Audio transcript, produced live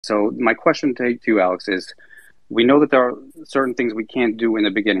So my question to you, Alex, is we know that there are certain things we can't do in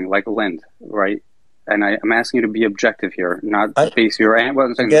the beginning, like lend, right? And I'm asking you to be objective here, not I base your answer. Well,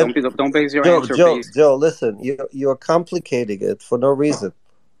 I'm saying again, don't base your Joe, answer Joe, based. Joe. Listen, you're complicating it for no reason.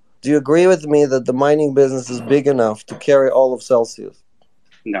 Do you agree with me that the mining business is big enough to carry all of Celsius?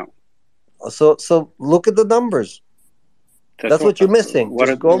 No, So look at the numbers. that's That's what. what you're missing.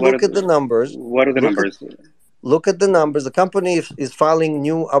 Just go look at the numbers. What are the Look at numbers? look at the numbers. The company is filing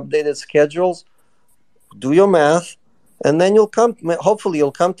new updated schedules. Do your math, and then you'll come. Hopefully,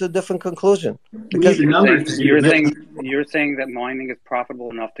 you'll come to a different conclusion. We need Because the numbers to do this. You're saying that mining is profitable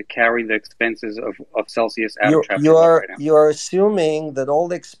enough to carry the expenses of Celsius out of Chapter you 11 are right now. you are assuming that all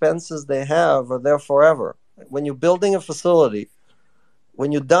the expenses they have are there forever. When you're building a facility,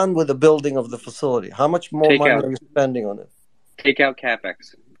 when you're done with the building of the facility, how much more Take money out are you spending on it? take out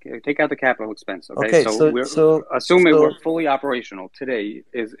capex. Okay, take out the capital expense. Okay, Okay, so we're assuming so we're fully operational today.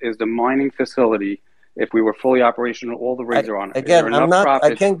 Is the mining facility? If we were fully operational, all the rigs are on it. Is there again, I'm enough not.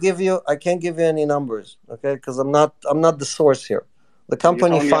 profit? I can't give you any numbers. Okay, because I'm not the source here. The You're company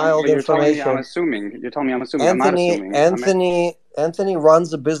telling me, filed but you're telling me I'm information. assuming. You're telling me I'm assuming. I'm not Anthony, assuming. Anthony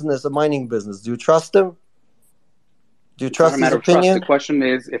runs a business, a mining business. Do you trust him? Do you It's not a trust his matter of trust. The opinion? question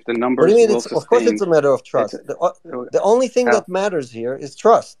is if the What do you numbers mean? will It's of course it's sustain. a matter of It's trust. The only thing Al- that matters here is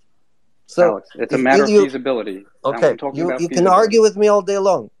trust. So Alex. It's a if matter either of you feasibility. I'm okay, talking you about you can argue feasibility. with me all day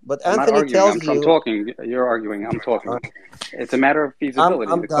long, but I'm not Anthony arguing. tells I'm you, talking. You're arguing. I'm talking. It's a matter of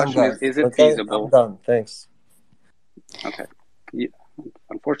feasibility. I'm The done, question guys. is it Okay, I'm feasible? done. Thanks. Okay. You,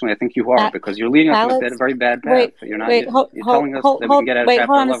 Unfortunately, I think you are A- because you're leading us on a Alex, very bad path. wait, You're not. wait, You're telling us that we can get out of wait, hold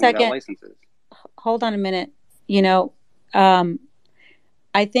Chapter on a 11 without second. licenses. Hold on a minute. You know, um,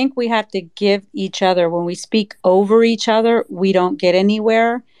 I think we have to give each other, when we speak over each other, we don't get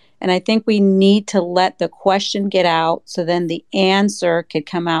anywhere. And I think we need to let the question get out so then the answer could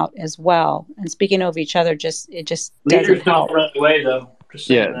come out as well. And speaking over each other it just Leaders doesn't don't help. run away, though. Just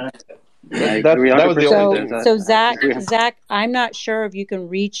saying Yeah, that. I that agree that was the only 100%. thing. So I Zach, agree. I'm not sure if you can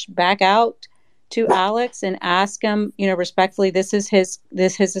reach back out to Alex and ask him, respectfully, this is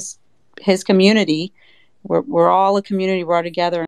his community. We're all a community. We're all together.